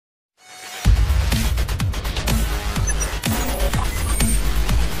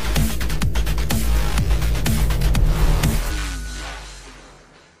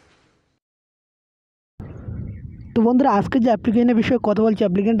বন্ধুরা আজকে যে অ্যাপ্লিকেশনের বিষয়ে কথা বলছি,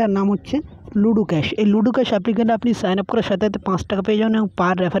 অ্যাপ্লিকেশনটার নাম হচ্ছে লুডো ক্যাশ। এই লুডো ক্যাশ অ্যাপ্লিকেশনে আপনি সাইন আপ করার সাথে সাথে 5 টাকা পেয়ে যাবেন এবং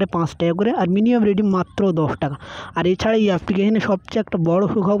পার রেফারে 5 টাকা করে, আর মিনিমাম রিডিম মাত্র 10 টাকা। আর এছাড়া এই অ্যাপ্লিকেশনে সবচেয়ে একটা বড়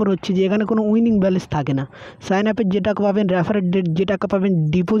সুখবর হচ্ছে যে এখানে কোনো উইনিং ব্যালেন্স থাকে না। সাইন আপের যে টাকা পাবেন, রেফারের যে টাকা পাবেন,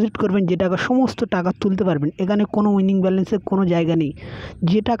 ডিপোজিট করবেন যে টাকা, সমস্ত টাকা তুলতে পারবেন। এখানে কোনো উইনিং ব্যালেন্সের কোনো জায়গা নেই।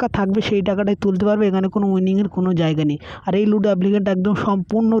 যে টাকা থাকবে সেই টাকাটাই তুলতে পারবে, এখানে কোনো উইনিংয়ের কোনো জায়গা নেই। আর এই লুডো অ্যাপ্লিকেশনটা একদম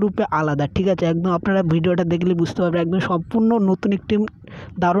সম্পূর্ণরূপে আলাদা, ঠিক আছে? একদম আপনারা ভিডিওটা দেখলে বুঝতে পারবেন, একদম সম্পূর্ণ নতুন একটি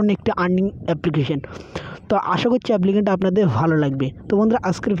দারুণ একটি আর্নিং অ্যাপ্লিকেশন। তো আশা করছি অ্যাপ্লিকেশনটা আপনাদের ভালো লাগবে। তো বন্ধুরা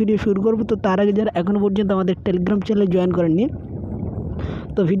আজকের ভিডিও শুরু করবো। তো তার আগে যারা এখনও পর্যন্ত আমাদের টেলিগ্রাম চ্যানেলে জয়েন করেননি,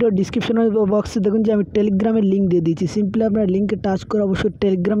 তো ভিডিও ডিসক্রিপশন বক্সে দেখুন যে আমি টেলিগ্রামের লিঙ্ক দিয়ে দিয়েছি। সিম্পলি আপনার লিঙ্কে টাচ করে অবশ্যই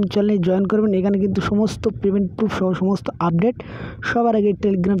টেলিগ্রাম চ্যানেলে জয়েন করবেন। এখানে কিন্তু সমস্ত পেমেন্ট প্রুফ সহ সমস্ত আপডেট সবার আগে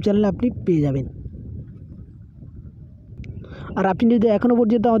টেলিগ্রাম চ্যানেলে আপনি পেয়ে যাবেন। আর আপনি যদি এখনও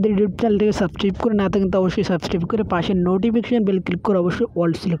পর্যন্ত আমাদের ইউটিউব চ্যানেলটিকে সাবস্ক্রাইব করে না থাকেন, তো অবশ্যই সাবস্ক্রাইব করে পাশে নোটিফিকেশন বেল ক্লিক করে অবশ্যই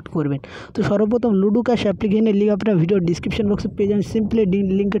অল সিলেক্ট করবেন। তো সর্বপ্রথম লুডো ক্যাশ অ্যাপ্লিকেশনের লিঙ্ক আপনার ভিডিও ডিসক্রিপশন বক্সে পেয়ে যাবেন। সিম্পলি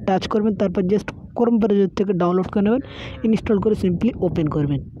লিঙ্কে টাচ করবেন, তারপর জাস্ট ক্রোম ব্রাউজার থেকে ডাউনলোড করে নেবেন, ইনস্টল করে সিম্পলি ওপেন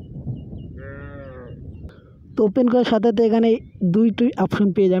করবেন। তো ওপেন করার সাথে সাথে এখানে দুইটি অপশন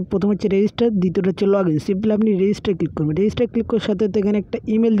পেয়ে যাবেন। প্রথম হচ্ছে রেজিস্টার, দ্বিতীয়টা হচ্ছে লগ ইন। সিম্পলি আপনি রেজিস্টার ক্লিক করবেন। রেজিস্টার ক্লিক করার সাথে সাথে এখানে একটা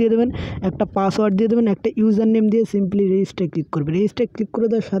ইমেল দিয়ে দেবেন, একটা পাসওয়ার্ড দিয়ে দেবেন, একটা ইউজার নেম দিয়ে সিম্পলি রেজিস্টার ক্লিক করবেন। রেজিস্টার ক্লিক করে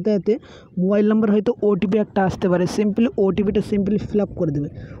দেওয়ার সাথে সাথে মোবাইল নাম্বার হয়তো ওটিপি একটা আসতে পারে, সিম্পলি ওটিপিটা ফিল আপ করে দেবে।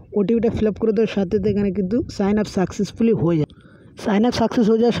 ওটিপিটা ফিল আপ করে দেওয়ার সাথে সাথে এখানে কিন্তু সাইন আপ সাকসেসফুলি হয়ে যায়। সাইন আপ সাকসেস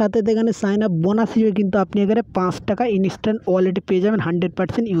হয়ে যাওয়ার সাথে এখানে সাইন আপ বোনাস হিসেবে কিন্তু আপনি এখানে 5 টাকা ইনস্ট্যান্ট ওয়ালেটে পেয়ে যাবেন,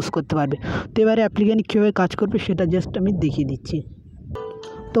 100% ইউজ করতে পারবে। তো এবারে অ্যাপ্লিকেশন কীভাবে কাজ করবে সেটা জাস্ট আমি দেখিয়ে দিচ্ছি।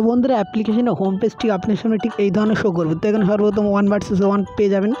 তো বন্ধুরা অ্যাপ্লিকেশনের হোম পেজ ঠিক আপনার সামনে ঠিক এই ধরনের শো করবে। তো এখানে সর্বপ্রথম 1 ভার্সেস 1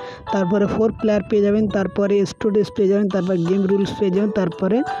 পেয়ে যাবেন, তারপরে 4 প্লেয়ার পেয়ে যাবেন, তারপরে স্টুডেন্টস পেয়ে যাবেন, তারপর গেম রুলস পেয়ে যাবেন,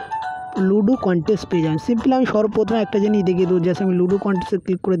 তারপরে লুডো কন্টেস্ট পেয়ে যাবেন। সিম্পলি আমি সর্বপ্রথমে একটা জিনিস দেখিয়ে দেবো, জাস্ট আমি লুডো কন্টেস্টে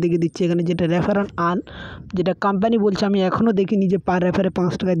ক্লিক করে দেখিয়ে দিচ্ছি। এখানে যেটা রেফার অ্যান্ড আর্ন, যেটা কোম্পানি বলছে, আমি এখনও দেখিনি যে পার রেফারে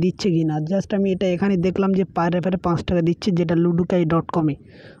 5 টাকা দিচ্ছে কি না। জাস্ট আমি এটা এখানে দেখলাম যে পার রেফারে 5 টাকা দিচ্ছে, যেটা ludokai.com-এ।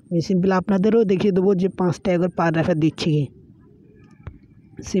 আমি সিম্পলি আপনাদেরও দেখিয়ে দেবো যে 5 টাকা করে পার রেফার দিচ্ছে কি।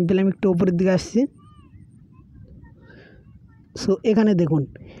 সিম্পলি আমি একটু উপরের দিকে আসছি। সো এখানে দেখুন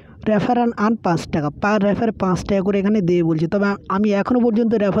রেফার অ্যান্ড আর্ন 5 টাকা, পার রেফারে 5 টাকা করে এখানে দিয়ে বলছে। তবে আমি এখনও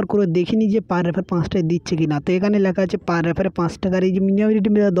পর্যন্ত রেফার করে দেখিনি যে পার রেফার 5 টাকা দিচ্ছে কি না। তো এখানে লেখা আছে পার রেফারে 5 টাকার, এই যে মিনিমাম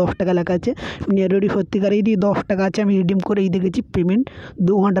রিডিম 10 টাকা লেখা আছে, মিনিমাম সত্যিকার এই 10 টাকা আছে। আমি রিডিম করে দেখেছি, পেমেন্ট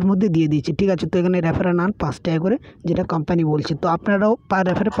 2 ঘন্টার মধ্যে দিয়ে দিয়েছি, ঠিক আছে? তো এখানে রেফার অ্যান্ড আর্ন 5 টাকা করে, যেটা কোম্পানি বলছে। তো আপনারাও পার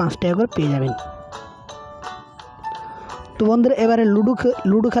রেফারে 5 টাকা করে পেয়ে যাবেন। তো বন্ধুরা এবারে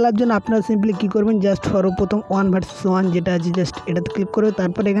লুডো খেলার জন্য আপনারা সিম্পলি কী করবেন, জাস্ট সর্বপ্রথম 1 ভার্সেস 1 যেটা আছে জাস্ট এটাতে ক্লিক করবে।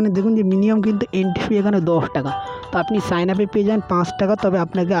 তারপরে এখানে দেখুন যে মিনিমাম কিন্তু এন্ট্রি ফি এখানে 10 টাকা। তো আপনি সাইন আপে পেয়ে যান 5 টাকা, তবে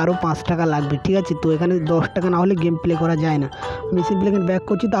আপনাকে আরও 5 টাকা লাগবে, ঠিক আছে? তো এখানে 10 টাকা না হলে গেম প্লে করা যায় না। আমি সিম্পলি এখানে ব্যাক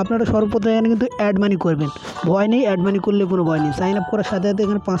করছি। তো আপনারা সর্বপ্রথম এখানে কিন্তু অ্যাড মানি করবেন, ভয় নেই, অ্যাড মানি করলে কোনো ভয় নেই। সাইন আপ করার সাথে সাথে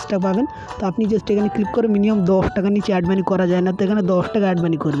এখানে 5 টাকা পাবেন। তো আপনি জাস্ট এখানে ক্লিক করে মিনিমাম 10 টাকার নিচে অ্যাড মানি করা যায় না, তো এখানে 10 টাকা অ্যাড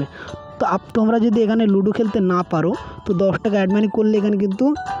মানি করবে। তো তোমরা যদি এখানে লুডো খেলতে না পারো, তো 10 টাকা অ্যাড মানি করলে এখানে কিন্তু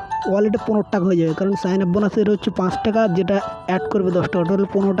ওয়ালেটে 15 টাকা হয়ে যাবে, কারণ সাইন আপ বোনাসের হচ্ছে 5 টাকা, যেটা অ্যাড করবে 10 টাকা, টোটাল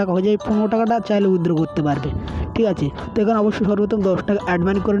 15 টাকা হয়ে যাবে। 15 টাকাটা চাইলে উইথড্র করতে পারবে, ঠিক আছে? তো এখানে অবশ্যই সর্বপ্রথম 10 টাকা অ্যাড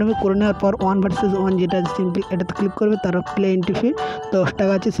মানি করে নেবে। করে নেওয়ার পর 1 ভার্সেস 1 যেটা আছে সিম্পলি এটাতে ক্লিক করবে, তারপর প্লে এন্ট্রি ফি 10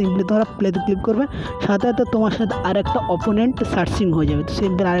 টাকা আছে, সিম্পলি তোমরা প্লেতে ক্লিক করবে। সাথে সাথে তোমার সাথে আরেকটা অপোনেন্ট সার্চিং হয়ে যাবে। তো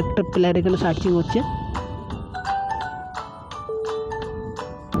সিম্পলি আরেকটা প্লেয়ার এখানে সার্চিং হচ্ছে।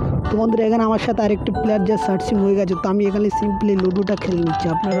 তো বন্ধুরা এখানে আমার সাথে আরেকটি প্লেয়ার যা সার্চিং হয়ে গেছে। তো আমি এখানে সিম্পলি লুডোটা খেলে নিচ্ছি।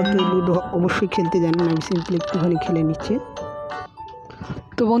 আপনারা তো লুডো অবশ্যই খেলতে জানেন, আমি সিম্পলি একটুখানি খেলে নিচ্ছি।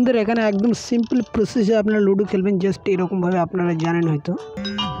 তো বন্ধুরা এখানে একদম সিম্পল প্রসেসে আপনারা লুডো খেলবেন, জাস্ট এরকমভাবে আপনারা জানেন হয়তো।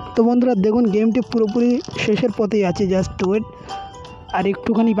 তো বন্ধুরা দেখুন গেমটি পুরোপুরি শেষের পথেই আছে, জাস্ট ওয়েট, আর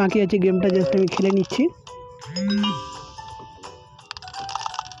একটুখানি বাকি আছে গেমটা, জাস্ট আমি খেলে নিচ্ছি।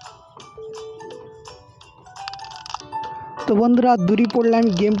 তো বন্ধুরা দূরি পড়লে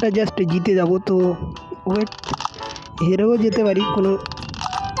আমি গেমটা জাস্ট জিতে যাব। তো ওয়েট, হেরেও যেতে পারি কোনো।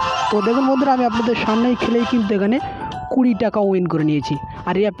 তো দেখুন বন্ধুরা আমি আপনাদের সামনেই খেলেই কিন্তু এখানে 20 টাকা উইন করে নিয়েছি।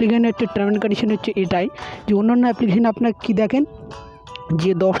 আর এই অ্যাপ্লিকেশনের একটা টার্ম অ্যান্ড কন্ডিশন হচ্ছে এটাই যে অন্যান্য অ্যাপ্লিকেশন আপনার কী দেখেন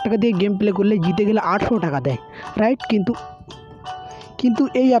যে 10 টাকা দিয়ে গেম প্লে করলে জিতে গেলে 800 টাকা দেয়, রাইট? কিন্তু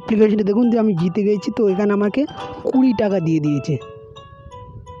এই অ্যাপ্লিকেশনে দেখুন যে আমি জিতে গেছি, তো এখানে আমাকে 20 টাকা দিয়ে দিয়েছে।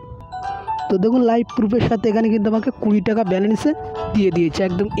 তো দেখুন লাইভ প্রুফের সাথে এখানে কিন্তু আমাকে 20 টাকা ব্যালেন্সে দিয়ে দিয়েছে,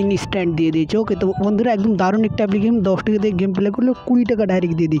 একদম ইনস্ট্যান্ট দিয়ে দিয়েছে। ওকে, তো বন্ধুরা একদম দারুণ একটা অ্যাপ্লিকেশন, 10 টাকা দিয়ে গেম প্লে করলে 20 টাকা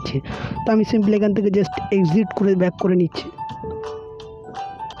ডাইরেক্ট দিয়ে দিচ্ছে। তো আমি সিম্পলি এখান থেকে জাস্ট এক্সিট করে ব্যাক করে নিচ্ছি।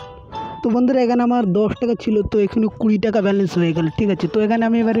 তো বন্ধুরা এখানে আমার 10 টাকা ছিল, তো এখানে 20 টাকা ব্যালেন্স হয়ে গেল। ঠিক আছে, তো এখানে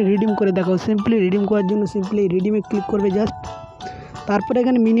আমি এবারে রিডিম করে দেখাবো। সিম্পলি রিডিম করার জন্য সিম্পলি রিডিমে ক্লিক করবে জাস্ট। তারপরে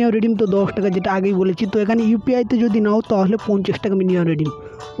এখানে মিনিমাম রিডিম তো 10 টাকা, যেটা আগেই বলেছি। তো এখানে ইউপিআইতে যদি নাও তাহলে 50 টাকা মিনিমাম রিডিম।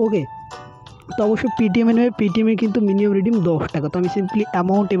 ওকে, তো অবশ্যই পেটিএমে নেবে, পেটিএমে কিন্তু মিনিমাম রিডিম 10 টাকা। তো আমি সিম্পলি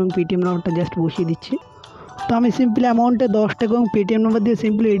অ্যামাউন্ট এবং পেটিএম নাম্বারটা জাস্ট বসিয়ে দিচ্ছি। তো আমি সিম্পলি অ্যামাউন্টে 10 টাকা এবং পেটিএম নাম্বার দিয়ে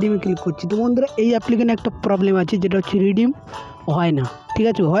সিম্পলি রিডিমে ক্লিক করছি। তো বন্ধুরা এই অ্যাপ্লিকেশনে একটা প্রবলেম আছে, যেটা হচ্ছে রিডিম হয় না। ঠিক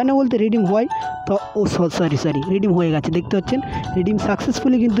আছে, হয় না বলতে রিডিম হয়। তো সরি রিডিম হয়ে গেছে, দেখতে পাচ্ছেন রিডিম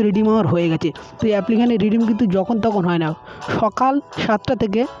সাকসেসফুলি কিন্তু রিডিম আমার হয়ে গেছে। তো এই অ্যাপ্লিকেশনে রিডিম কিন্তু যখন তখন হয় না, সকাল 7টা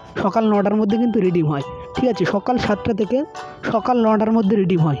থেকে সকাল 9টার মধ্যে কিন্তু রিডিম হয়। ঠিক আছে, সকাল 7টা থেকে সকাল 9টার মধ্যে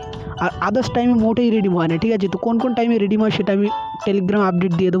রিডিম হয়, আর আদার্স টাইমে মোটেই রিডিম হয় না। ঠিক আছে, তো কোন কোন টাইমে রিডিম হয় সেটা আমি টেলিগ্রাম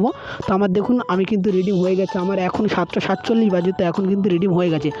আপডেট দিয়ে দেবো। তো আমার দেখুন আমি কিন্তু রিডিম হয়ে গেছে, আমার এখন 7:47 বাজে, তো এখন কিন্তু রিডিম হয়ে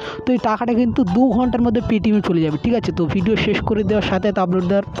গেছে। তো এই টাকাটা কিন্তু 2 ঘন্টার মধ্যে পেটিএমে চলে যাবে। ঠিক আছে, তো ভিডিও শেষ করে দেওয়ার সাথে আপলোড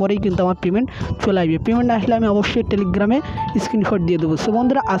দেওয়ার পরেই কিন্তু আমার পেমেন্ট চলে আসবে। পেমেন্ট আসলে আমি অবশ্যই টেলিগ্রামে স্ক্রিনশট দিয়ে দেবো। সো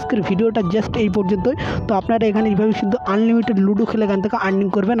বন্ধুরা আজকের ভিডিওটা জাস্ট এই পর্যন্তই। তো আপনারা এখানে এইভাবে কিন্তু আনলিমিটেড লুডো খেলে এখান থেকে আর্নিং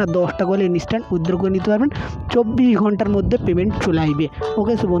করবেন, আর 10 টাকা হলে ইনস্ট্যান্ট উইথড্র করে নিতে পারবেন। 24 ঘন্টার মধ্যে পেমেন্ট চলে আসবে।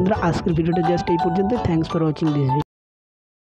 ওকে, সো বন্ধুরা আজকের ভিডিওটা জাস্ট এই পর্যন্তই। Thanks for watching this video.